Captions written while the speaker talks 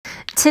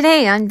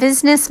Today on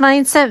Business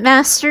Mindset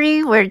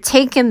Mastery, we're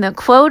taking the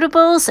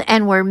quotables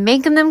and we're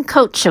making them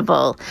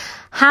coachable.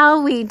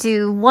 How we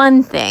do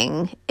one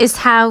thing is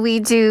how we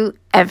do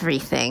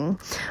everything.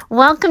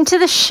 Welcome to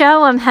the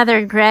show. I'm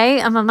Heather Gray.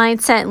 I'm a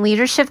mindset and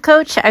leadership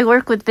coach. I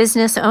work with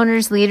business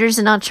owners, leaders,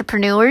 and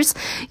entrepreneurs.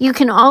 You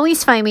can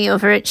always find me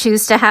over at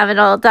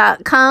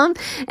choosetohaveitall.com.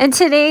 And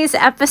today's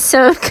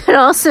episode could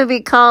also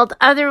be called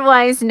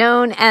otherwise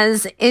known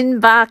as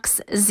Inbox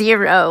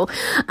Zero.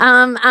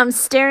 I'm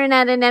staring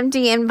at an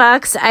empty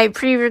inbox. I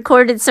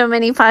pre-recorded so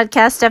many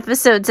podcast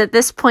episodes at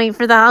this point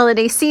for the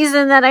holiday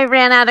season that I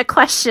ran out of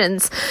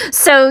questions.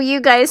 So you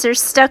guys are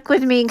stuck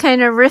with me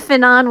kind of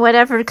riffing on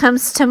whatever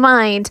comes to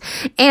mind.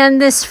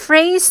 And this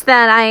phrase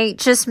that I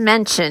just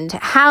mentioned,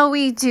 how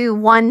we do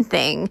one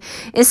thing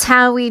is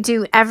how we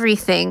do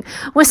everything,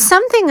 was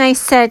something I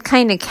said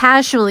kind of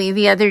casually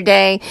the other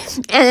day.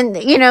 And,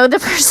 the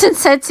person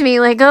said to me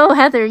oh,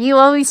 Heather, you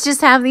always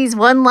just have these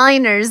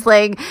one-liners,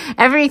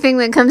 everything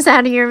that comes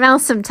out of your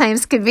mouth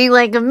sometimes could be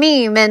like a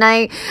meme. And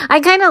I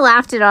kind of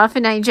laughed it off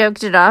and I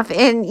joked it off.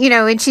 And,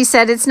 and she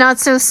said, it's not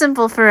so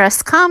simple for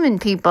us common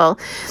people.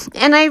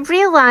 And I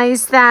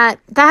realized that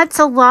that's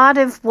a lot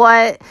of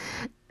what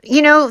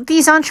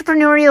these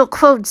entrepreneurial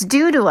quotes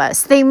do to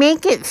us. They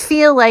make it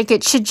feel like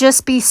it should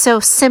just be so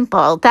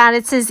simple, that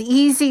it's as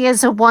easy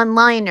as a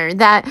one-liner,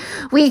 that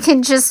we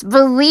can just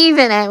believe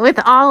in it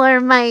with all our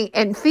might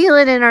and feel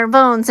it in our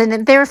bones,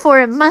 and therefore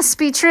it must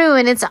be true,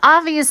 and it's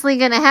obviously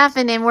going to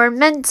happen, and we're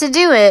meant to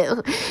do it.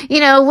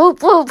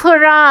 Whoop, whoop,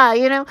 hurrah,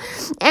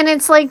 And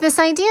it's like this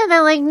idea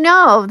that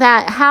no,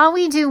 that how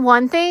we do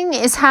one thing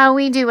is how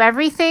we do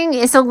everything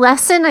is a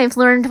lesson I've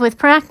learned with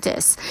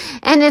practice.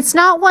 And it's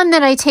not one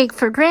that I take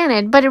for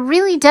granted, but it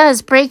really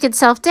does break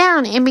itself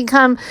down and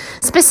become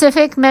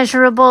specific,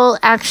 measurable,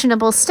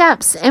 actionable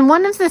steps. And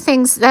one of the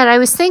things that I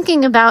was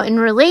thinking about in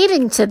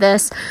relating to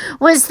this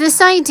was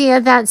this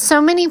idea that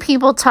so many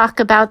people talk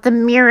about the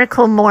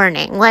miracle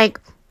morning.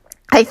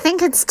 I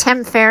think it's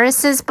Tim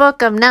Ferriss's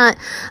book. I'm not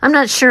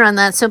sure on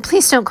that, so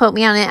please don't quote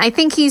me on it. I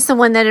think he's the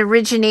one that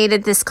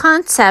originated this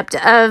concept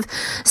of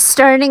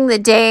starting the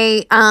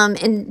day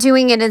and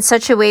doing it in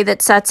such a way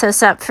that sets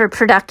us up for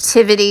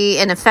productivity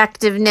and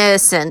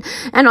effectiveness and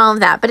all of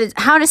that. But it's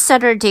how to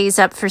set our days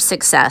up for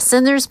success.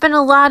 And there's been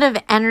a lot of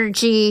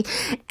energy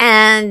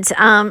and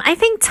I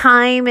think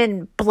time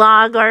and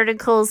blog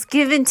articles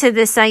given to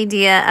this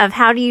idea of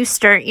how do you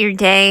start your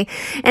day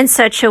in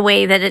such a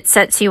way that it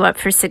sets you up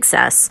for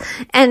success.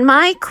 And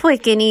my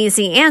quick and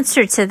easy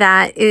answer to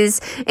that is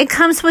it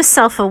comes with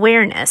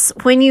self-awareness.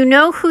 When you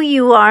know who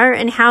you are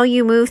and how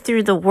you move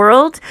through the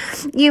world,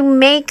 you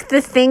make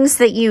the things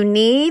that you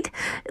need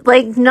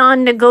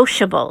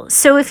non-negotiable.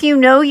 So if you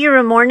know you're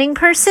a morning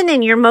person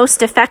and you're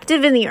most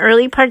effective in the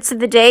early parts of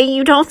the day,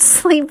 you don't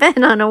sleep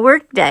in on a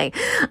work day.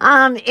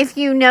 If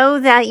you know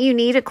that you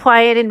need a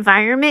quiet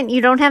environment,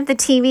 you don't have the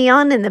TV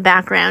on in the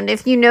background.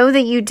 If you know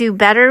that you do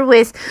better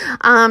with,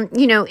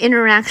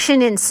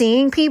 interaction and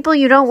seeing people,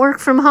 you don't work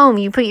from home.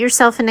 You put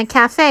yourself in a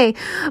cafe.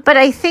 But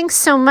I think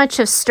so much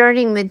of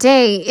starting the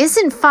day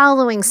isn't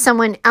following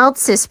someone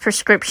else's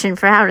prescription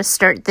for how to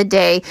start the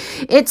day.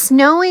 It's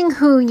knowing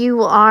who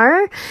you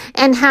are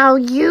and how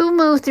you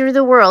move through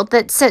the world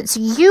that sets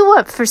you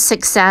up for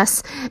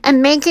success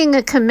and making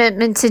a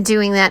commitment to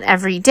doing that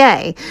every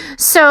day.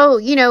 So,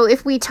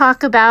 if we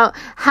talk about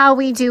how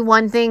we do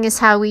one thing is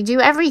how we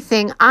do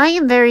everything, I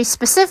am very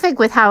specific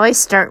with how I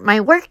start my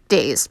work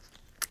days.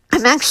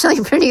 I'm actually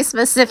pretty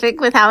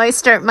specific with how I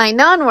start my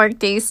non-work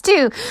days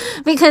too,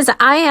 because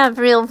I have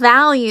real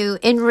value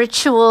in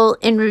ritual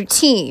and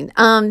routine.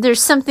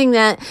 There's something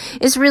that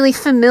is really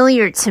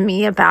familiar to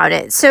me about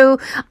it. So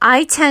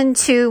I tend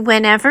to,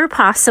 whenever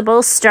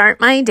possible,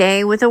 start my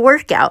day with a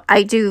workout.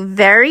 I do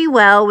very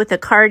well with a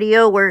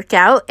cardio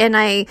workout, and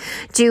I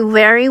do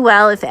very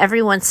well if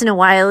every once in a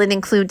while it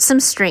includes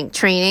some strength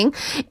training.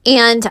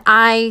 And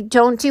I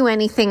don't do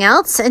anything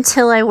else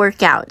until I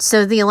work out.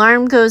 So the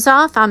alarm goes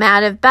off, I'm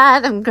out of bed,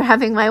 I'm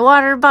grabbing my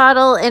water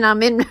bottle, and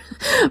I'm in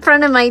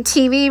front of my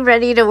TV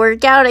ready to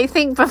work out, I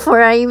think,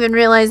 before I even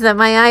realize that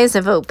my eyes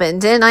have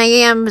opened. And I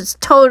am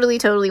totally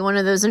one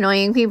of those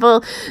annoying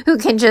people who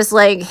can just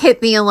hit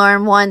the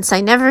alarm once.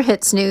 I never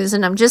hit snooze,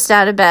 and I'm just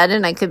out of bed,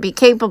 and I could be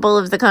capable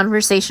of the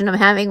conversation I'm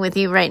having with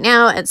you right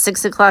now at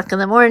 6 o'clock in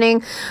the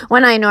morning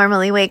when I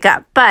normally wake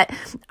up. But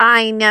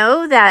I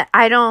know that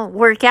I don't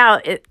work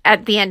out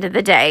at the end of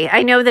the day.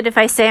 I know that if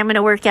I say I'm going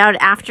to work out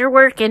after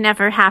work, it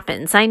never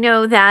happens. I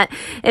know that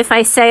if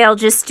I say I'll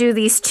just do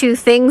these two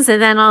things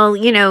and then I'll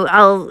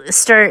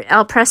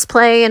press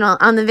play and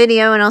on the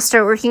video and I'll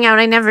start working out,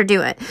 I never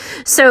do it.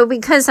 So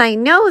because I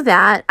know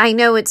that, I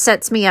know it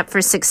sets me up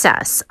for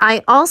success.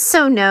 I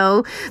also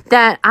know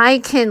that I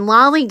can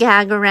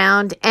lollygag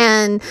around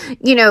and,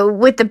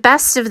 with the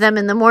best of them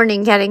in the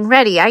morning getting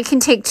ready. I can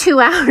take 2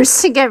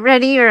 hours to get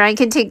ready, or I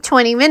can take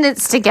 20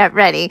 minutes to get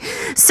ready.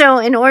 So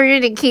in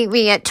order to keep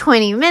me at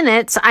 20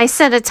 minutes, I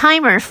set a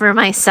timer for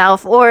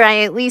myself, or I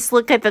at least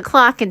look at the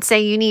clock and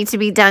say, you need to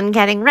be done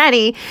getting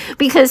ready,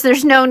 because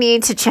there's no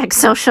need to check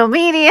social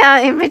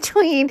media in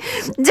between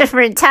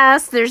different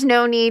tasks. There's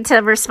no need to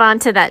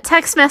respond to that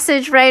text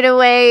message right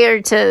away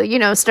or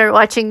to, start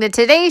watching the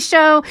Today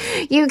Show.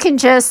 You can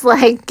just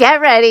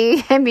get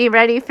ready and be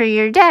ready for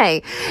your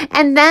day.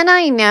 And then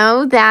I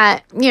know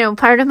that,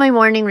 part of my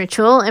morning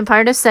ritual and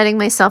part of setting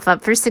myself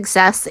up for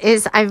success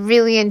is I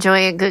really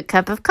enjoy a good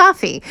cup of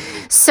coffee.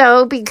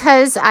 So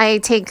because I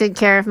take good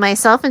care of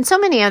myself in so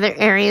many other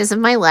areas of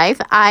my life,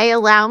 I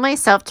allow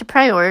myself to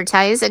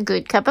prioritize a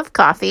good cup of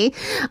coffee.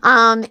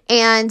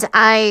 And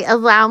I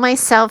allow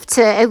myself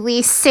to at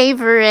least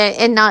savor it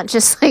and not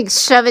just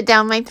shove it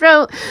down my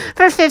throat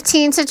for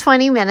 15 to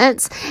 20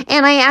 minutes.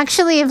 And I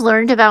actually have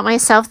learned about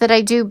myself that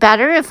I do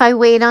better if I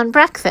wait on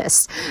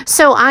breakfast.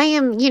 So I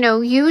am,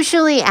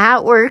 usually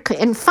at work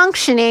and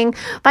functioning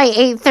by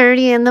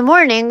 8:30 in the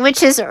morning,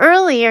 which is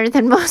earlier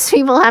than most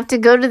people have to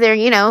go to their,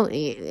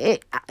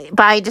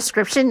 by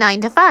description,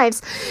 9 to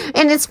 5s.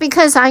 And it's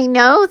because I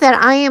know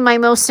that I am my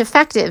most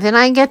effective and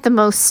I get the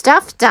most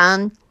stuff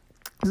done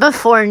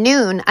before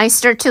noon. I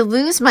start to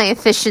lose my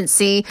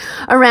efficiency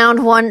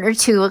around 1 or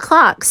 2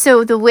 o'clock.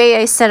 So the way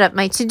I set up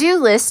my to-do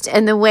list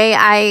and the way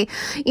I,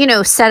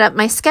 set up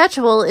my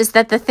schedule is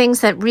that the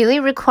things that really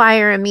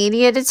require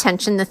immediate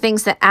attention, the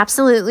things that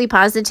absolutely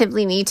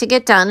positively need to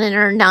get done and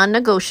are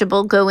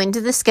non-negotiable, go into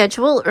the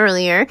schedule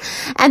earlier.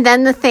 And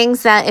then the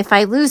things that if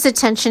I lose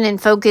attention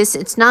and focus,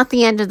 it's not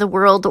the end of the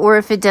world, or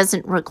if it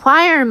doesn't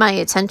require my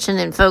attention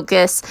and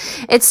focus,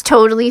 it's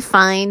totally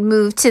fine.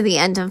 Move to the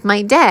end of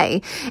my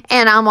day.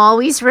 And I'm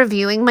always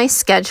reviewing my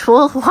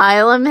schedule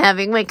while I'm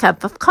having my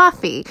cup of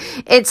coffee.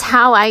 It's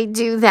how I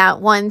do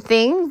that one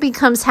thing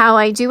becomes how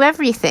I do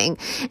everything.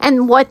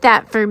 And what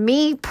that for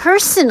me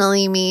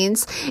personally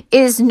means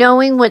is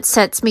knowing what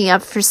sets me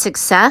up for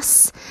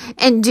success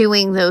and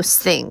doing those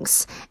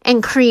things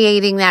and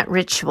creating that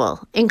ritual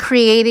and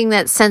creating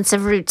that sense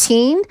of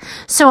routine.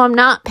 So I'm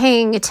not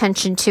paying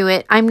attention to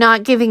it. I'm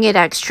not giving it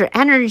extra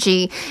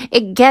energy.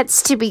 It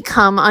gets to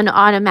become an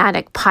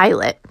automatic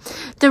pilot.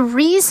 The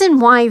reason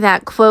why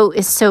that quote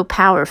is so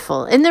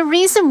powerful, and the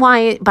reason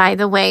why, by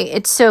the way,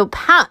 it's so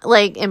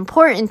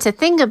important to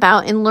think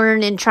about and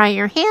learn and try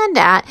your hand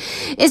at,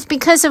 is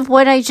because of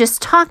what I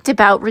just talked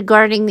about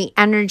regarding the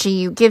energy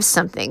you give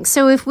something.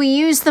 So if we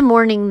use the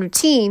morning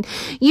routine,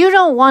 you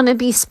don't want to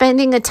be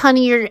spending a ton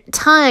of your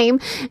time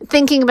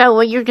thinking about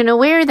what you're going to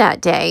wear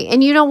that day,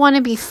 and you don't want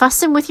to be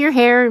fussing with your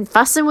hair and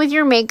fussing with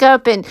your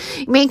makeup and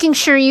making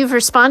sure you've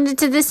responded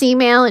to this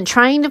email and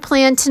trying to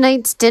plan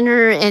tonight's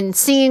dinner and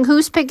seeing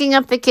who's picking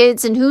up the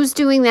kids and who's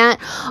doing that,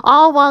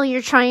 all while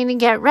you're trying to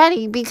get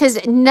ready,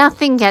 because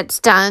nothing gets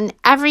done,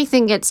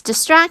 everything gets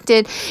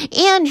distracted,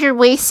 and you're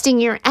wasting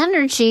your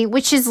energy,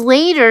 which is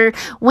later,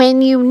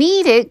 when you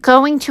need it,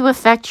 going to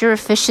affect your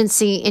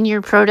efficiency and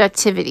your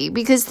productivity,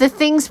 because the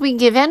things we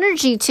give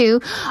energy to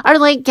are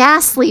like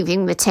gas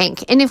leaving the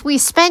tank. And if we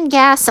spend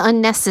gas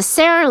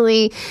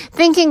unnecessarily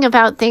thinking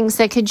about things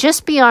that could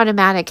just be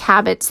automatic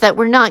habits that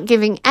we're not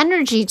giving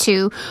energy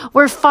to,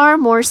 we're far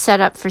more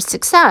set up for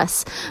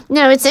success.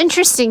 Now, it's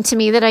interesting to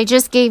me that I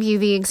just gave you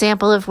the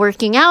example of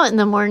working out in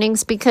the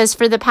mornings, because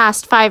for the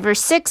past 5 or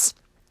 6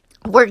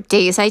 work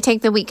days, I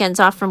take the weekends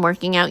off from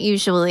working out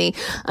usually,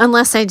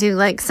 unless I do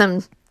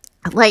some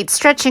light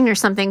stretching or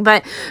something.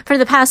 But for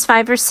the past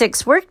 5 or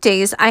 6 work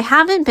days, I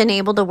haven't been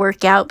able to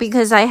work out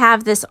because I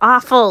have this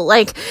awful,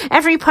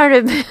 every part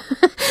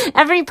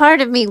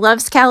of me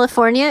loves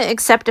California,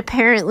 except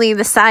apparently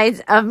the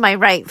sides of my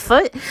right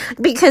foot,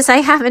 because I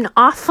have an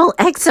awful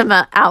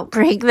eczema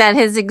outbreak that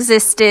has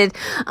existed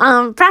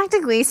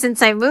practically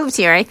since I moved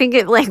here. I think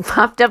it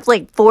popped up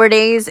 4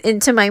 days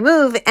into my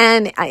move,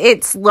 and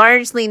it's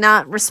largely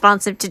not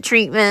responsive to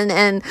treatment,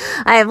 and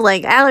I have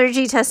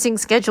allergy testing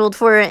scheduled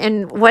for it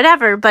and whatever.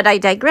 But I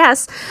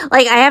digress.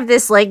 I have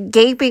this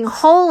gaping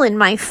hole in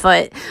my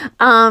foot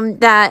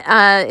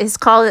that is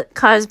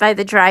caused by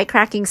the dry,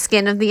 cracking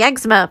skin of the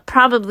eczema.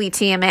 Probably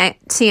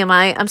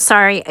TMI. I'm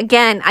sorry.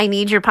 Again, I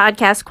need your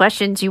podcast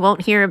questions. You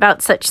won't hear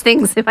about such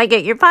things if I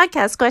get your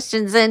podcast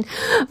questions in.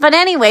 But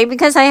anyway,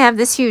 because I have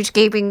this huge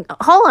gaping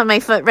hole on my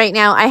foot right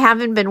now, I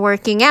haven't been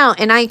working out,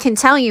 and I can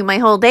tell you my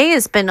whole day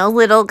has been a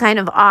little kind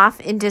of off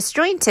and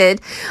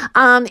disjointed.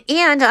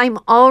 And I'm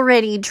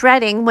already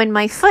dreading when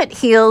my foot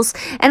heals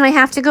and I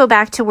have to go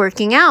back to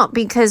working out,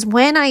 because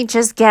when I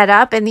just get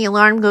up and the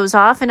alarm goes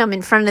off and I'm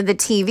in front of the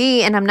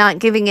TV and I'm not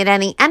giving it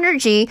any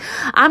energy,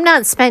 I'm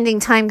not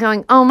spending time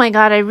going, oh my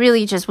God, I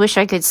really just wish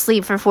I could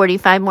sleep for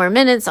 45 more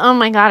minutes. Oh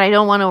my God, I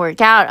don't want to work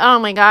out. Oh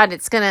my God,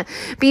 it's going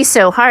to be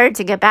so hard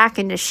to get back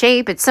into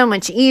shape. It's so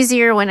much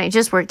easier when I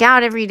just work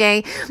out every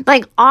day.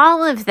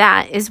 All of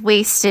that is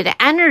wasted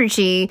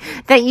energy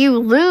that you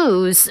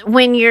lose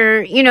when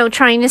you're,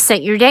 trying to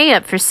set your day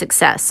up for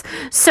success.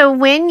 So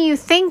when you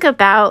think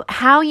about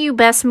how you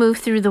best move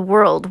through the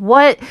world,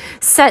 what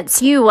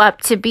sets you up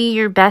to be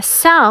your best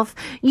self,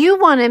 you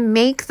want to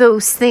make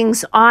those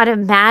things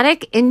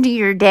automatic into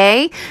your day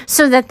day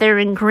so that they're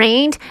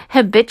ingrained,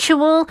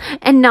 habitual,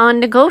 and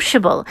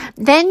non-negotiable.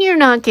 Then you're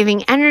not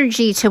giving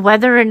energy to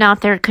whether or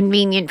not they're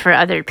convenient for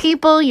other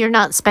people. You're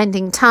not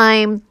spending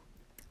time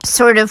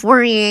sort of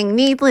worrying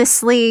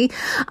needlessly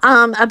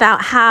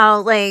about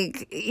how,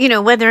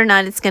 whether or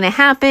not it's going to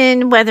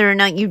happen, whether or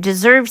not you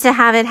deserve to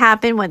have it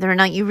happen, whether or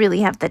not you really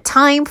have the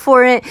time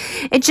for it.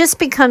 It just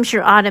becomes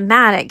your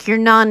automatic, your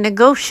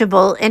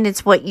non-negotiable, and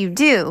it's what you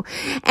do.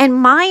 And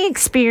my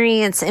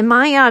experience and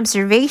my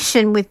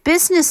observation with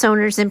business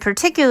owners in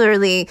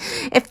particularly,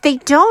 if they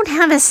don't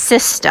have a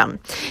system,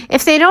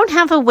 if they don't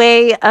have a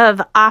way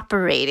of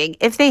operating,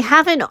 if they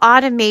haven't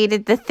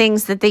automated the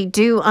things that they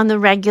do on the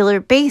regular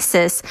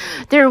basis,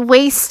 they're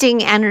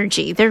wasting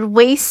energy, they're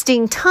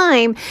wasting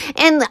time.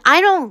 And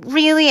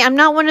I'm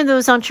not one of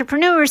those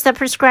entrepreneurs that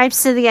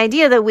prescribes to the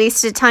idea that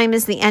wasted time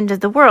is the end of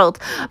the world.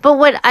 But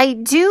what I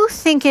do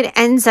think it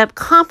ends up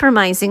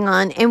compromising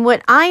on, and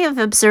what I have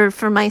observed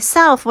for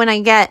myself when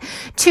I get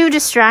too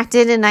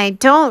distracted and I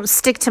don't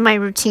stick to my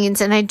routines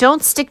and I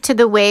don't stick to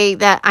the way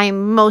that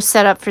I'm most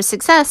set up for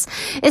success,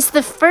 is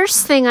the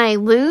first thing I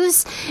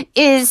lose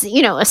is,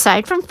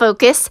 aside from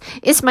focus,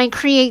 is my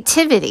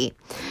creativity.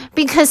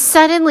 Because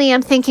suddenly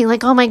I'm thinking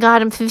like, oh my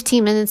God, I'm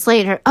 15 minutes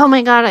later. Oh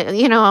my God,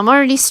 I'm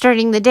already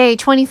starting the day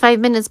 25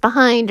 minutes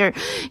behind, or,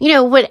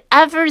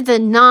 whatever the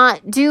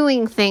not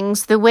doing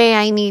things the way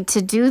I need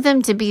to do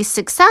them to be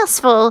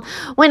successful.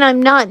 When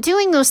I'm not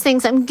doing those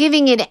things, I'm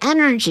giving it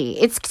energy.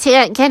 It's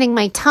getting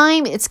my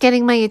time. It's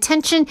getting my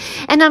attention.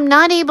 And I'm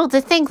not able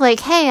to think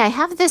like, hey, I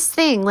have this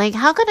thing. Like,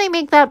 how could I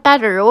make that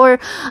better? Or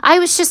I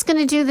was just going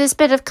to do this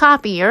bit of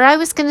copy, or I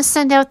was going to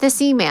send out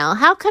this email.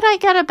 How could I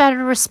get a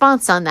better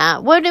response on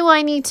that? What do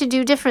I need to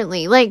do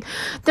differently? Like,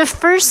 the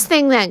first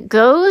thing that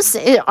goes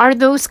are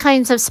those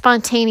kinds of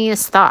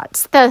spontaneous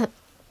thoughts, the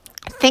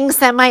things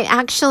that might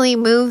actually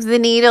move the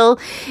needle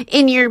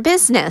in your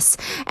business.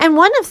 And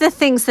one of the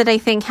things that I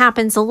think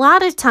happens a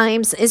lot of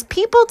times is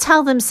people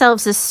tell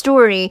themselves a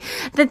story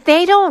that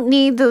they don't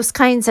need those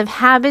kinds of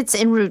habits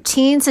and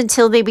routines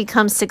until they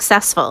become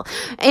successful.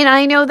 And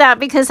I know that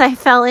because I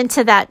fell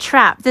into that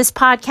trap. This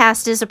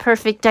podcast is a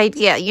perfect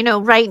idea.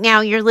 Right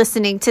now you're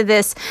listening to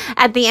this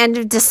at the end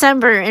of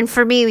December. And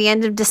for me, the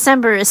end of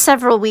December is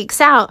several weeks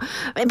out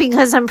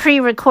because I'm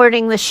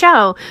pre-recording the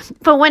show.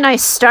 But when I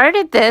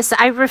started this,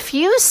 I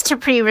refused to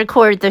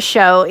pre-record the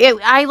show.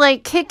 I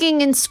like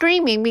kicking and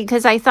screaming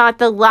because I thought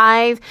the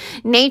live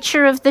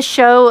nature of the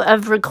show,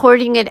 of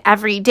recording it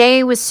every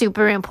day, was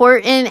super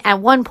important. At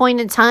one point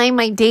in time,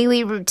 my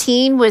daily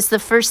routine was the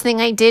first thing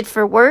I did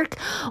for work.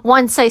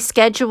 Once I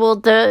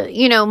scheduled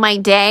my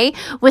day,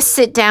 was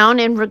sit down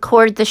and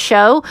record the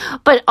show.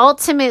 But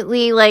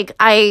ultimately,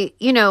 I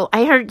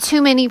heard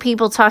too many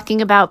people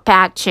talking about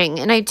batching,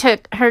 and I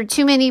heard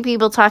too many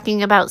people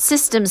talking about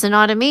systems and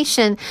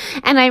automation,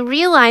 and I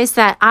realized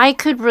that I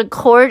could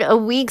record a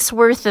week's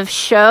worth of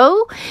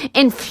show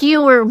in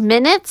fewer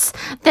minutes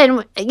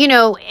than,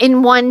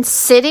 in one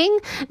sitting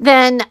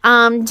than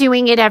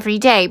doing it every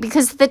day,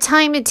 because the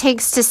time it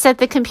takes to set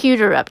the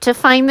computer up, to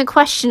find the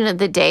question of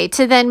the day,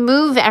 to then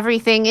move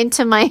everything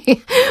into my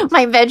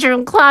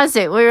bedroom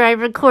closet where I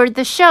record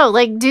the show,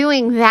 like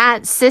doing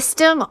that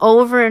system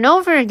over and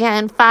over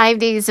again 5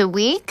 days a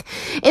week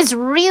is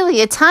really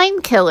a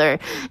time killer.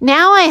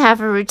 Now I have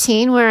a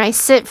routine where I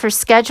sit for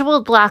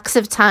scheduled blocks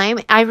of time.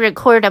 I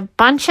record a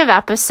bunch of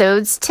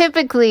episodes,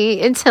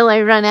 typically until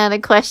I run out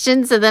of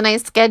questions, and then I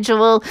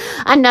schedule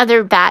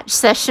another batch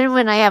session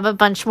when I have a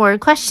bunch more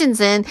questions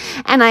in,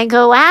 and I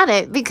go at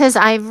it because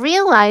I've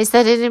realized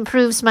that it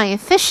improves my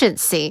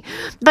efficiency.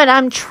 But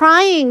I'm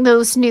trying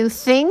those new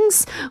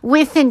things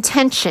with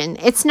intention.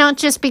 It's not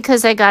just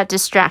because I got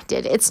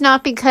distracted. It's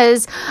not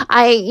because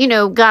I,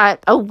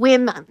 got a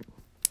whim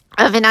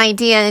of an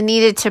idea and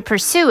needed to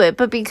pursue it,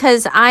 but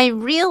because I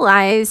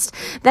realized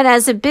that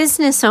as a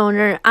business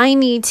owner, I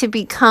need to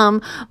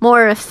become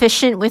more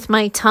efficient with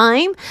my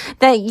time.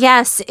 That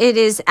yes, it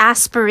is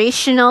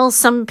aspirational.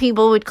 Some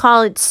people would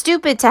call it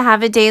stupid to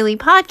have a daily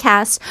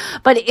podcast,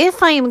 but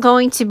if I am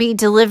going to be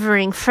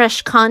delivering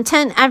fresh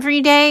content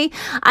every day,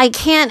 I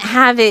can't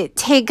have it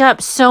take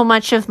up so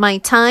much of my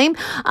time.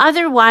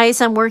 Otherwise,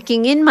 I'm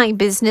working in my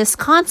business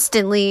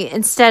constantly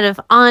instead of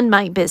on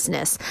my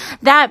business.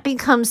 That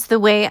becomes the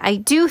way I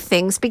do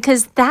things,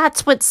 because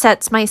that's what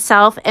sets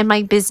myself and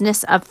my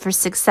business up for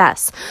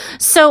success.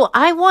 So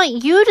I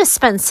want you to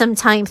spend some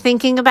time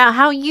thinking about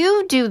how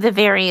you do the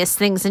various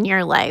things in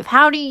your life.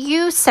 How do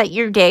you set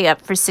your day up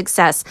for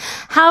success?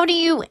 How do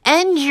you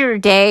end your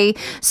day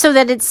so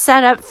that it's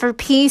set up for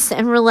peace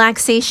and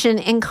relaxation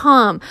and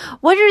calm?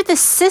 What are the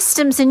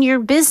systems in your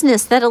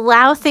business that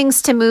allow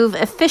things to move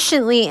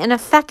efficiently and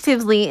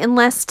effectively in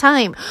less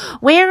time?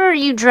 Where are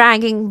you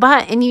dragging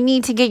butt and you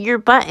need to get your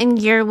butt in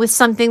gear with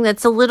something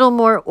that's a little little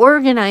more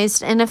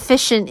organized and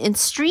efficient and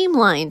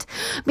streamlined.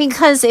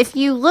 Because if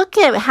you look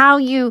at how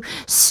you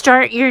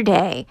start your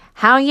day,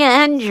 how you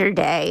end your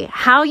day,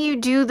 how you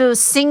do those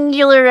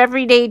singular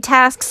everyday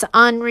tasks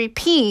on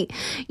repeat,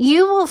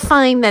 you will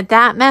find that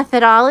that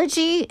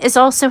methodology is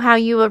also how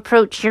you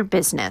approach your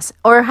business,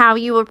 or how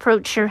you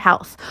approach your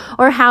health,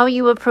 or how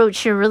you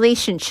approach your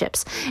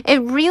relationships.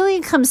 It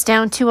really comes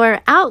down to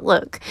our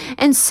outlook.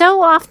 And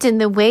so often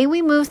the way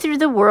we move through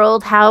the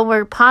world, how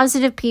we're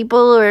positive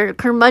people or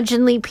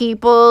curmudgeonly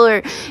people,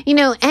 or,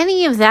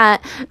 any of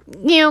that,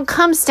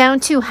 comes down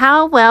to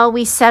how well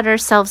we set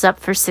ourselves up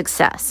for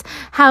success,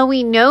 how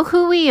we know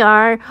who we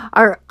are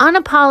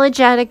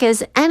unapologetic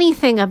as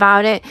anything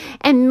about it,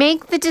 and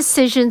make the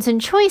decisions and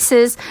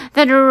choices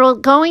that are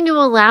going to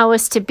allow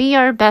us to be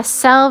our best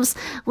selves,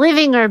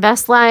 living our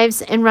best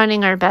lives, and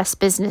running our best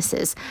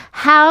businesses.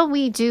 How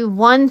we do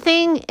one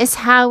thing is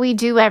how we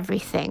do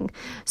everything.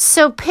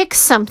 So pick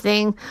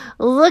something,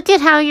 look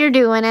at how you're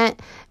doing it,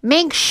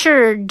 make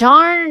sure,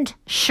 darned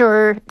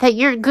sure, that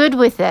you're good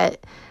with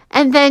it,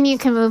 and then you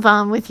can move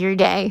on with your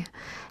day.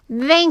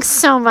 Thanks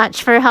so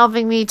much for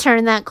helping me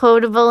turn that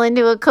quotable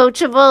into a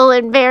coachable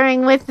and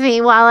bearing with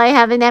me while I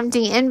have an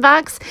empty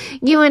inbox.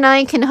 You and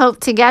I can hope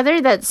together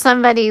that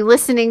somebody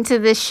listening to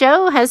this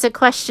show has a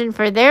question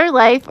for their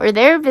life or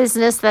their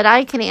business that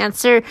I can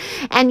answer.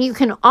 And you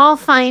can all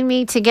find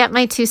me to get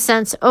my 2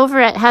 cents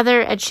over at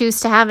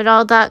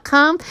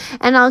heather@choosetohaveitall.com,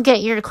 and I'll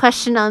get your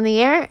question on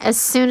the air as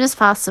soon as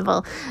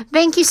possible.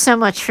 Thank you so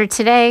much for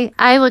today.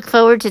 I look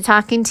forward to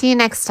talking to you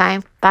next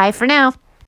time. Bye for now.